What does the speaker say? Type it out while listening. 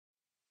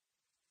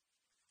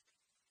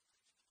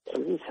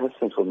Aziz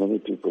Hassim, for many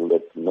people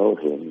that know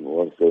him,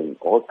 was an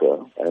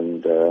author,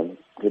 and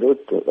he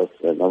wrote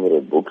a number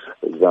of books.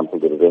 For example,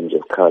 The Revenge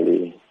of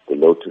Kali, The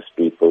Lotus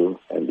People,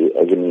 and The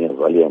Agony of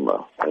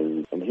Valyama.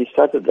 And he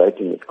started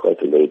writing at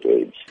quite a late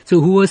age.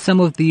 So who were some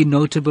of the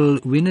notable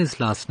winners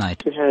last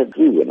night? We had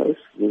three winners.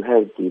 We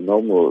had the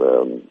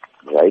normal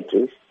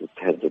writers that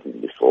had written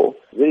before.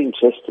 Very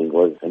interesting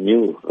was a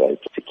new writer,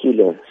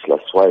 Tequila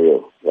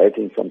Slaswayo,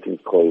 writing something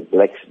called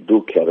Blacks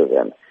Do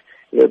Caravan.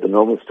 Yeah, the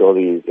normal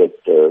story is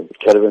that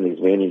caravan is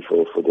mainly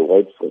for the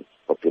white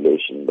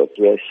population, but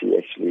here she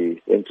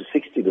actually went to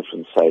 60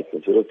 different sites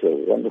and she wrote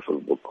a wonderful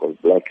book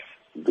called Blacks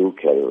Do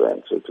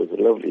Caravan. So it was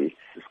a lovely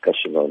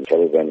discussion on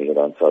caravanning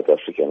around South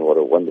Africa and what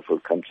a wonderful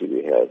country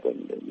we have,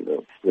 and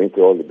went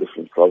to all the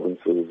different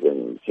provinces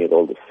and had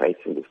all the sites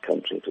in this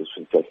country. It was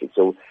fantastic.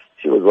 So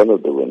she was one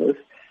of the winners.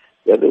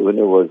 The other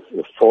winner was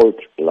The Fault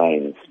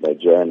Lines by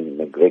Joanne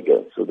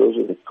McGregor. So those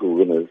were the two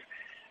winners.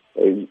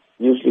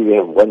 Usually we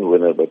have one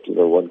winner, but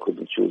one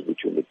couldn't choose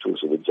between the two,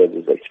 so the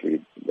judges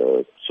actually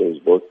chose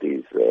both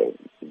these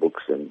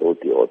books and both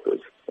the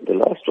authors. And the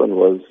last one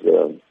was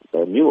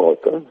a new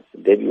author,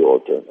 debut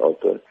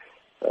author,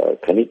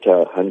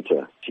 Kanita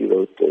Hunter. She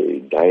wrote a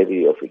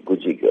diary of a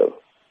Guji girl.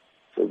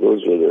 So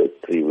those were the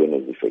three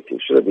winners, effective.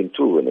 Should have been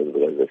two winners,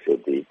 but as I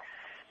said, the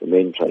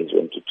main prize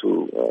went to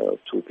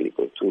two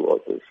people, two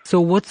authors.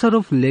 So what sort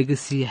of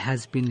legacy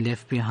has been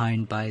left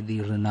behind by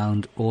the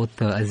renowned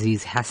author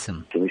Aziz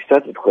Hassim? So he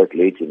started quite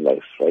late in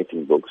life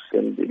writing books,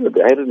 and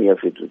the irony of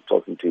it was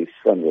talking to his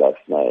son last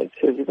night.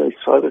 He says, his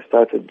father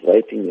started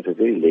writing at a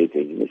very late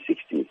age, in his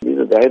 60s.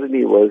 The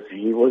irony was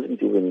he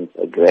wasn't even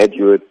a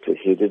graduate,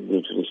 he didn't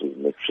even finish his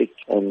matric,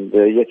 and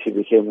yet he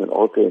became an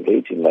author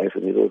late in life,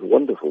 and he wrote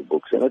wonderful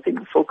books. And I think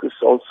the focus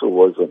also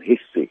was on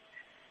history.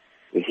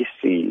 The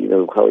history,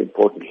 how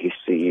important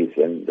history is,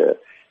 and the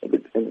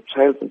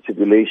trials and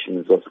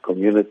tribulations of the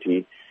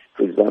community.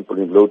 For example,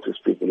 in Lotus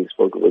People, he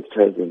spoke about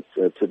trials and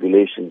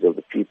tribulations of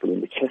the people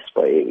in the Casbah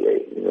area,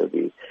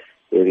 the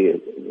area,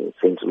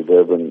 central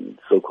Durban,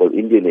 so-called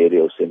Indian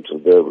area of central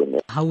Durban.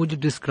 How would you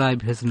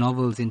describe his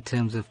novels in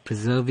terms of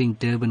preserving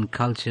Durban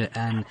culture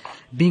and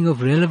being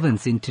of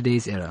relevance in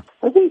today's era?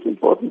 I think it's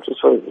important as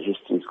far as the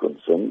history is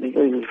concerned.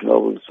 His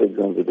novels, for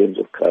example, The Revenge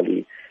of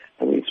Kali,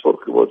 he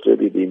spoke about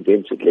really the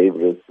indentured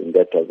laborers and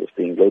that type of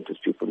thing. Lotus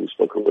People, we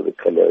spoke about the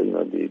color,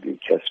 the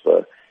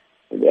Casbah,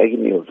 and The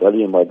Agony of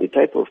Valyama, the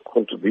type of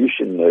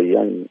contribution a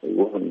young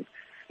woman,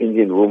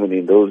 Indian woman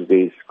in those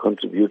days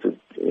contributed,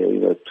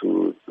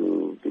 to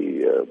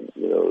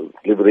the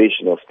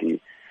liberation of the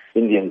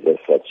Indians as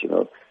such,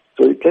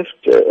 So it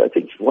left, I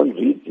think, if one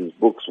reads his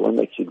books, one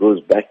actually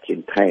goes back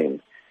in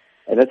time.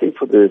 And I think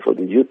for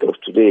the youth of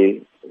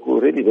today,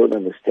 who really don't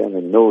understand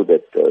and know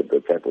that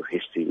the type of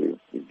history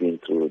we've been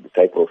through, the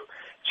type of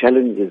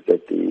challenges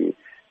that the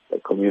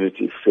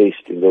community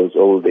faced in those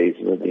old days,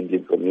 the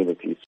Indian communities,